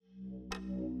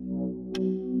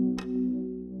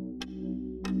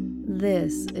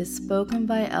This is Spoken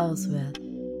by Elswith,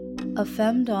 a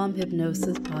Femdom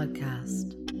Hypnosis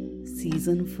podcast,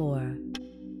 Season 4.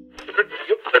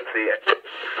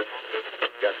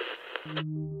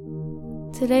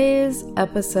 Today's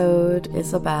episode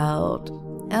is about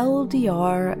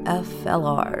LDR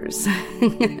FLRs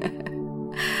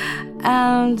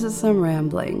and some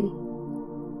rambling.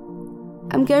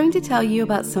 I'm going to tell you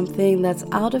about something that's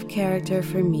out of character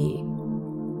for me.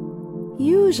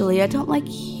 Usually I don't like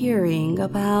hearing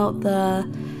about the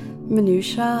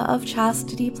minutiae of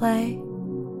chastity play,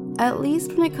 at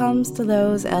least when it comes to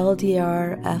those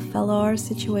LDR FLR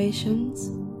situations.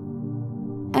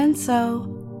 And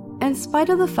so, in spite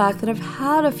of the fact that I've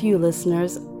had a few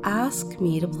listeners ask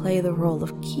me to play the role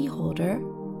of keyholder,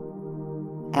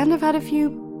 and I've had a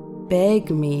few beg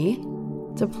me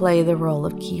to play the role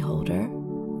of keyholder,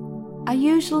 I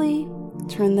usually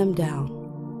turn them down.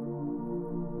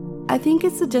 I think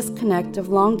it's the disconnect of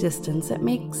long distance that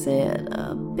makes it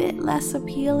a bit less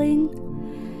appealing.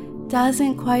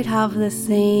 Doesn't quite have the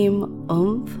same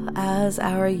oomph as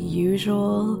our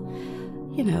usual,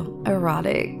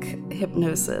 erotic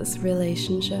hypnosis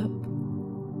relationship.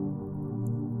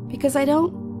 Because I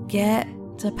don't get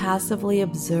to passively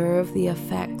observe the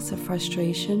effects of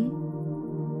frustration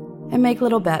and make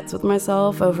little bets with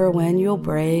myself over when you'll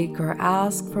break or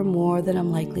ask for more than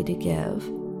I'm likely to give.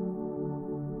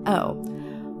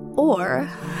 Or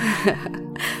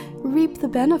reap the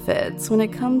benefits when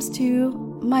it comes to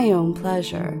my own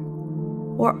pleasure,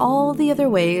 or all the other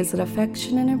ways that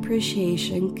affection and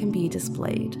appreciation can be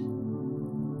displayed.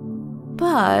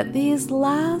 But these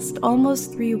last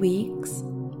almost 3 weeks,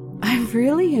 I've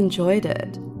really enjoyed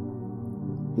it.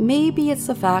 Maybe it's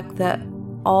the fact that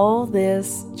all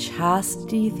this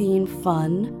chastity-themed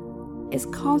fun is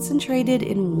concentrated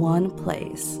in one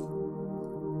place,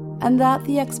 and that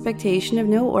the expectation of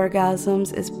no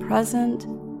orgasms is present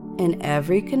in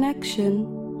every connection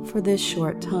for this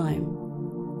short time.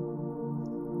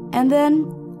 And then,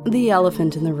 the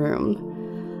elephant in the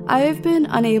room. I have been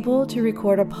unable to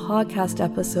record a podcast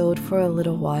episode for a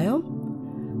little while,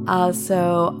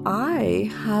 so I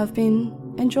have been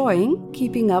enjoying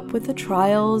keeping up with the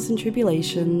trials and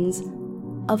tribulations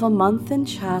of a month in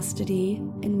chastity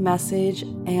in message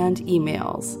and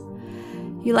emails.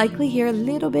 You likely hear a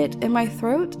little bit in my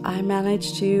throat. I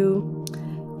managed to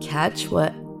catch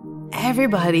what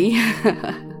everybody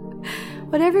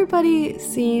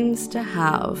seems to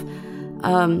have.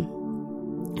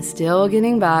 Still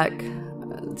getting back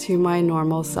to my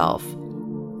normal self.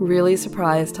 Really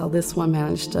surprised how this one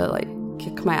managed to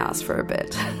kick my ass for a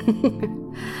bit.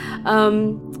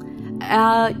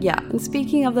 And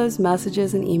speaking of those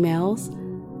messages and emails,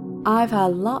 I've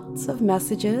had lots of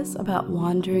messages about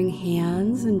wandering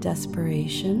hands and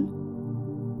desperation.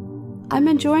 I'm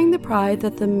enjoying the pride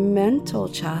that the mental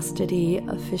chastity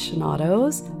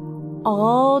aficionados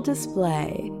all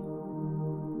display.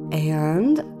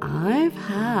 And I've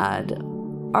had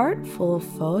artful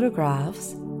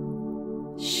photographs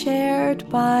shared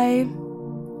by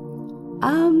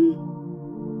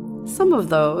some of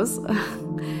those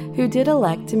who did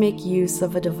elect to make use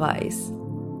of a device.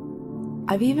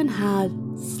 I've even had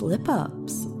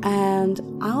slip-ups, and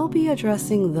I'll be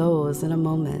addressing those in a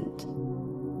moment.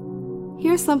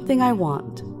 Here's something I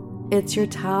want. It's your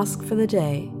task for the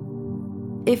day.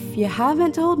 If you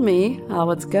haven't told me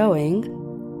how it's going,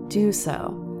 do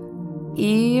so.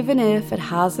 Even if it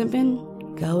hasn't been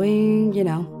going,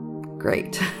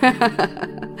 great.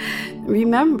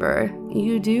 Remember,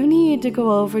 you do need to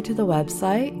go over to the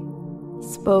website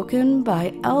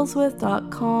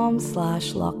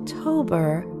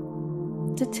spokenbyelswith.com/Locktober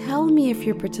to tell me if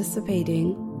you're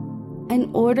participating in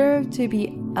order to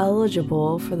be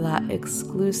eligible for that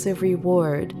exclusive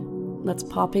reward that's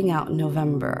popping out in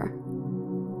November.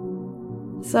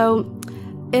 So,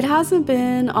 it hasn't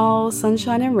been all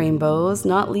sunshine and rainbows,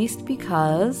 not least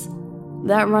because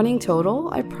that running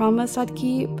total I promised I'd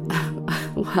keep,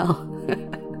 well,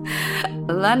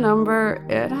 that number,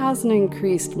 it hasn't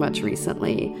increased much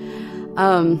recently.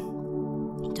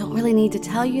 Don't really need to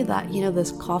tell you that,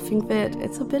 this coughing fit,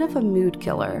 it's a bit of a mood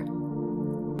killer.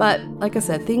 But like I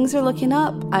said, things are looking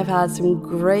up. I've had some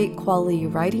great quality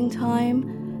writing time,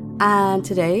 and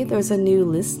today there's a new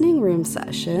listening room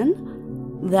session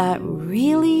that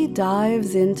really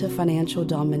dives into financial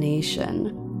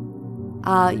domination.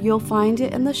 You'll find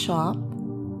it in the shop,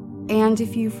 and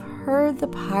if you've heard The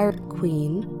Pirate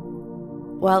Queen,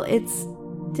 well, it's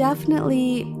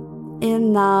definitely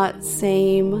in that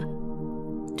same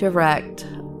direct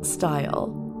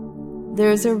style.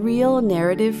 There's a real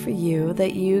narrative for you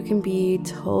that you can be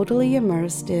totally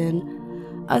immersed in,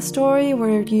 a story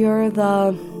where you're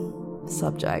the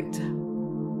subject.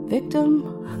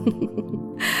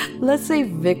 Victim? Let's say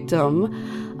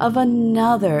victim of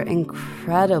another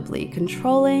incredibly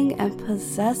controlling and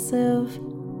possessive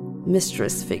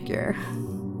mistress figure.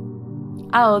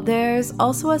 Oh, there's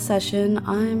also a session.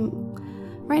 I'm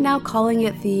right now calling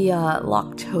it the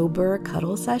Locktober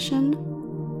Cuddle Session.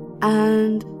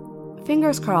 And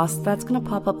fingers crossed, that's going to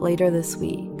pop up later this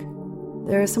week.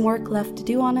 There's some work left to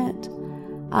do on it,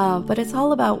 but it's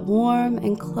all about warm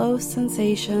and close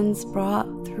sensations brought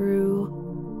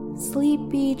through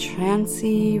sleepy,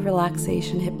 trancy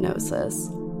relaxation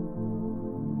hypnosis.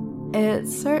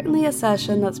 It's certainly a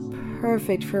session that's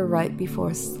perfect for right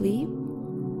before sleep,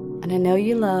 and I know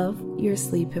you love your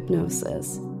sleep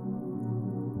hypnosis.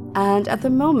 And at the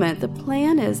moment, the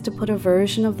plan is to put a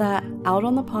version of that out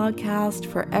on the podcast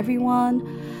for everyone,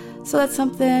 so that's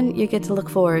something you get to look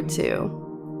forward to.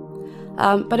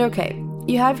 But okay,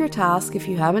 you have your task. If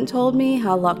you haven't told me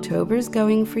how Locktober's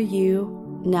going for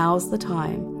you, now's the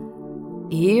time.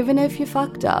 Even if you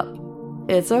fucked up,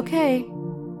 it's okay.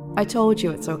 I told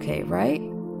you it's okay, right?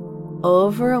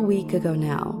 Over a week ago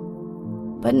now.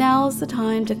 But now's the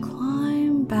time to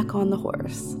climb back on the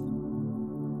horse.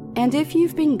 And if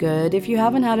you've been good, if you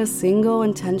haven't had a single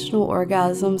intentional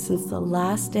orgasm since the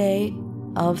last day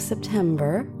of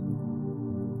September,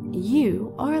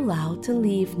 you are allowed to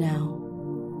leave now.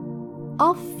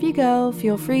 Off you go.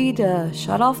 Feel free to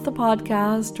shut off the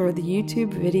podcast or the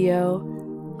YouTube video.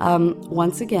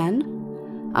 Once again,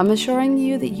 I'm assuring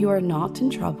you that you are not in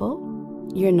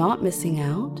trouble, you're not missing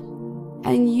out,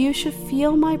 and you should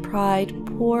feel my pride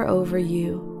pour over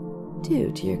you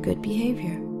due to your good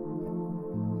behavior.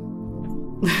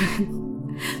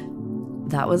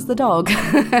 That was the dog.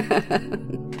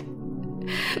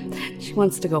 She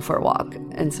wants to go for a walk,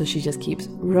 and so she just keeps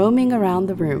roaming around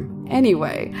the room.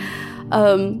 Anyway,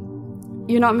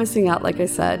 you're not missing out, like I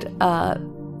said.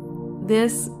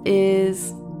 This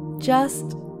is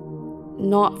just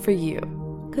not for you,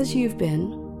 because you've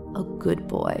been a good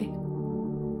boy.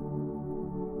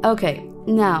 Okay,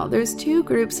 now there's 2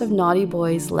 groups of naughty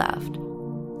boys left.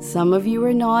 Some of you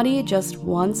were naughty just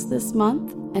once this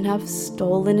month and have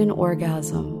stolen an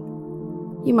orgasm.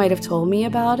 You might have told me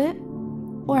about it,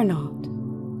 or not.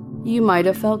 You might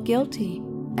have felt guilty,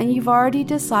 and you've already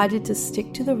decided to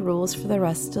stick to the rules for the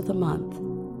rest of the month.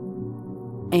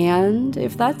 And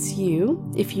if that's you,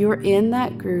 if you're in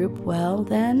that group, well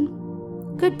then,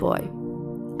 good boy.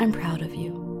 I'm proud of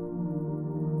you.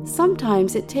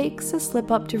 Sometimes it takes a slip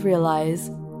up to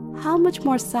realize how much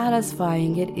more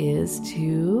satisfying it is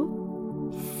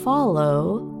to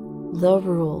follow the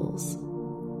rules.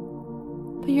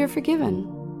 But you're forgiven.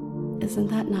 Isn't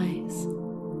that nice?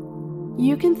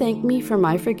 You can thank me for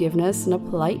my forgiveness in a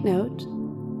polite note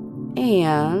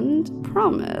and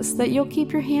promise that you'll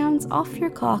keep your hands off your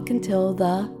cock until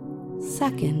the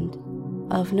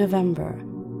 2nd of November.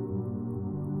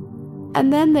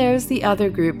 And then there's the other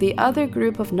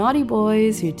group of naughty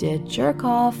boys who did jerk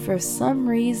off for some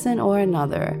reason or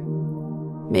another.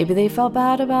 Maybe they felt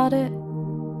bad about it.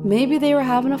 Maybe they were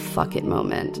having a fuck it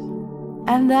moment.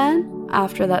 And then,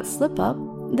 after that slip up,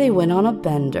 they went on a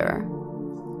bender.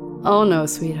 Oh no,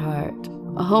 sweetheart.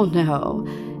 Oh no.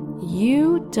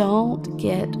 You don't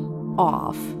get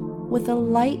off with a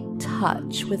light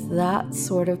touch with that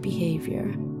sort of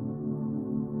behavior.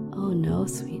 Oh no,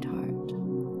 sweetheart.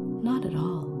 Not at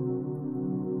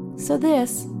all. So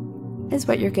this is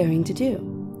what you're going to do.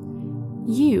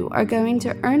 You are going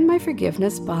to earn my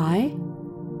forgiveness by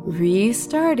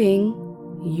restarting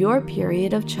your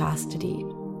period of chastity,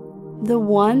 the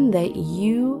one that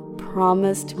you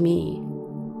promised me.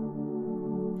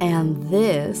 And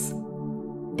this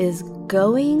is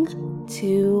going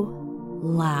to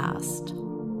last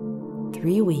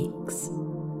 3 weeks.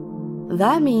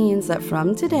 That means that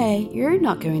from today, you're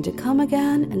not going to come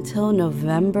again until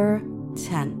November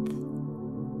 10th.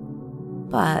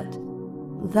 But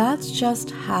that's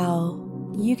just how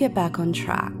you get back on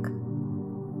track.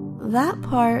 That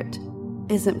part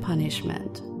isn't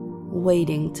punishment,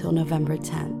 waiting till November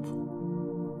 10th.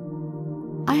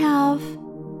 I have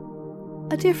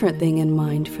a different thing in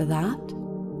mind for that.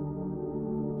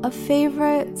 A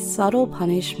favorite subtle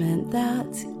punishment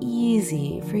that's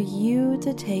easy for you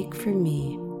to take from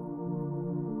me.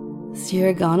 So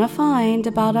you're gonna find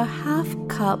about a half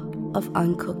cup of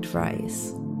uncooked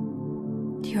rice.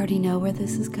 Do you already know where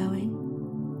this is going?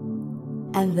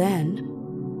 And then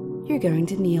you're going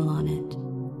to kneel on it.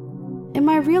 In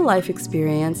my real life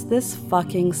experience, this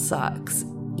fucking sucks,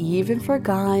 even for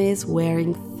guys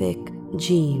wearing thick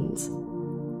jeans.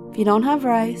 If you don't have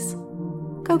rice,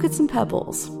 go get some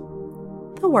pebbles.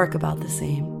 They'll work about the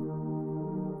same.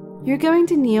 You're going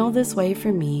to kneel this way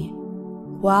for me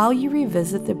while you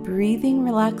revisit the breathing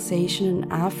relaxation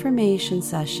and affirmation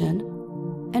session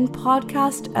in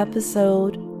podcast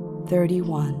episode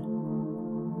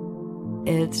 31.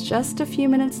 It's just a few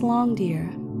minutes long,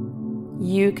 dear.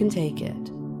 You can take it.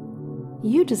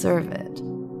 You deserve it.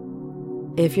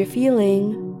 If you're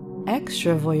feeling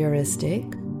extra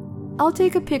voyeuristic, I'll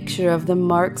take a picture of the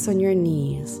marks on your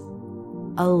knees,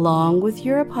 along with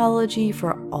your apology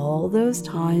for all those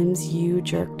times you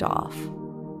jerked off.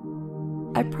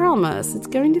 I promise it's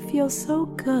going to feel so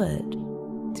good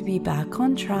to be back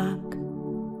on track,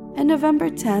 and November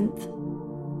 10th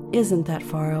isn't that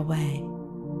far away.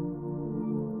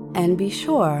 And be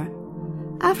sure,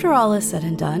 after all is said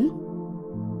and done,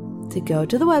 to go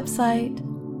to the website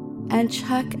and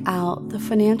check out the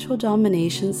financial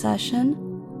domination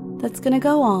session that's going to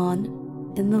go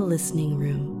on in the listening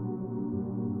room.